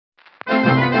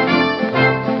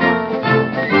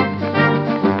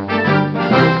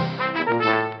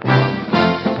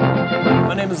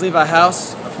name is Levi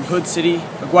House. I'm from Hood City,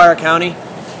 McGuire County,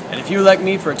 and if you elect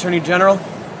me for Attorney General,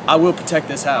 I will protect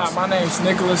this house. Hi, my name is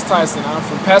Nicholas Tyson. I'm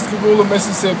from Pascagoula,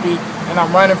 Mississippi, and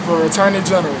I'm running for Attorney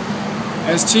General.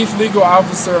 As Chief Legal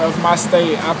Officer of my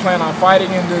state, I plan on fighting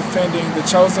and defending the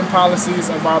chosen policies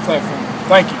of our platform.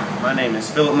 Thank you. My name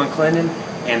is Philip McClendon,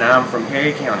 and I'm from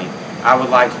Perry County. I would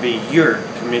like to be your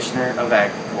Commissioner of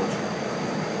Agriculture.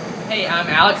 Hey, I'm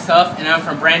Alex Huff, and I'm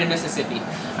from Brandon, Mississippi.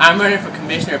 I'm running for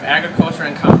Commissioner of Agriculture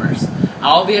and Commerce.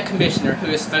 I'll be a commissioner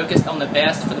who is focused on the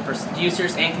best for the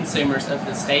producers and consumers of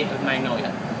the state of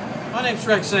Magnolia. My name's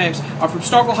Rex Ames. I'm from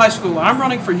Starkville High School, and I'm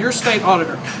running for your state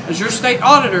auditor. As your state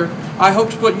auditor, I hope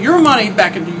to put your money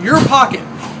back into your pocket,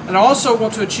 and I also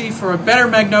want to achieve for a better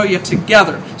Magnolia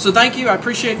together. So thank you. I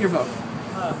appreciate your vote.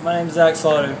 My name's Zach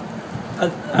Slaughter.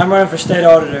 I'm running for state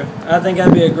auditor. I think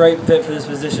I'd be a great fit for this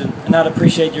position, and I'd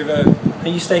appreciate your vote.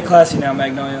 And you stay classy now,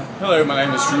 Magnolia. Hello, my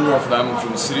name is Drew Orford. I'm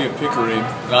from the city of Pickering,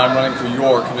 and I'm running for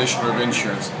your Commissioner of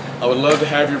Insurance. I would love to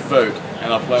have your vote,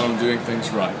 and I plan on doing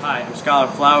things right. Hi, I'm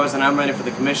Skylar Flowers, and I'm running for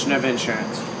the Commissioner of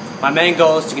Insurance. My main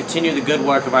goal is to continue the good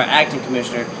work of our acting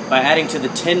commissioner by adding to the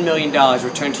 $10 million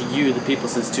returned to you, the people,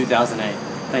 since 2008.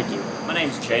 Thank you. My name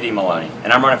is J.D. Maloney,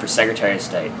 and I'm running for Secretary of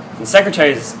State. And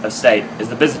Secretary of State is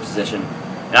the business position,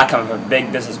 and I come from a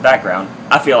big business background.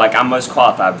 I feel like I'm most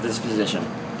qualified for this position.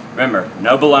 Remember,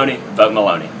 no baloney, vote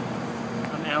Maloney.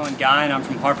 I'm Alan Guy, and I'm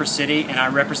from Harper City, and I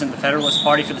represent the Federalist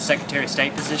Party for the Secretary of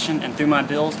State position, and through my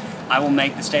bills, I will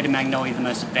make the state of Magnolia the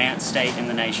most advanced state in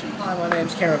the nation. Hi, my name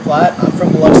is Cameron Platt. I'm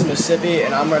from Biloxi, Mississippi,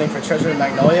 and I'm running for Treasurer of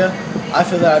Magnolia. I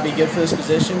feel that I'd be good for this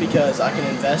position because I can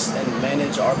invest and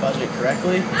manage our budget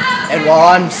correctly. And while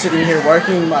I'm sitting here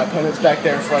working, my opponent's back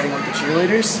there flirting with the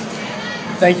cheerleaders.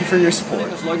 Thank you for your support. My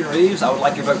name is Logan Reeves. I would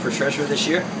like your vote for Treasurer this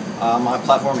year. My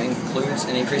platform includes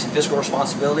an increase in fiscal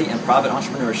responsibility and private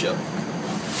entrepreneurship.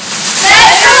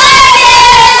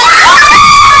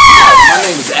 My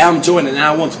name is Adam Jordan, and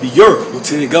I want to be your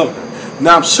Lieutenant Governor.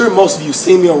 Now, I'm sure most of you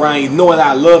see me around, you know that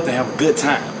I love to have a good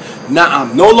time. Now,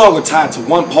 I'm no longer tied to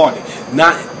one party.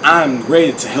 Now, I'm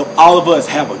ready to help all of us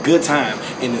have a good time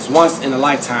in this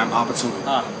once-in-a-lifetime opportunity.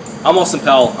 I'm Austin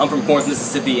Powell. I'm from Corinth,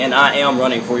 Mississippi, and I am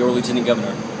running for your Lieutenant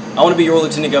Governor. I want to be your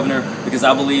Lieutenant Governor because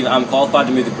I believe I'm qualified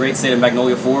to move the great state of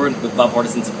Magnolia forward with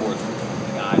bipartisan support.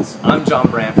 Hey guys, I'm John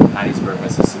Brand from Hattiesburg,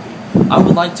 Mississippi. I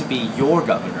would like to be your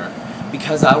governor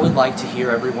because I would like to hear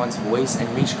everyone's voice and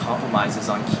reach compromises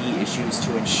on key issues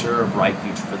to ensure a bright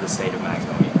future for the state of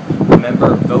Magnolia.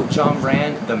 Remember, vote John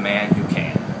Brand, the man who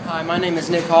can. Hi, my name is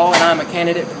Nick Hall, and I'm a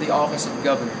candidate for the office of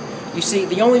governor. You see,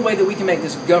 the only way that we can make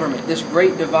this government, this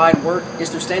great divide, work is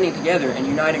through standing together and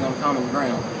uniting on common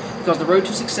ground. Because the road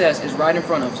to success is right in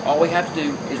front of us. All we have to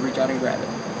do is reach out and grab it.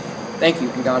 Thank you,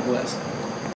 and God bless.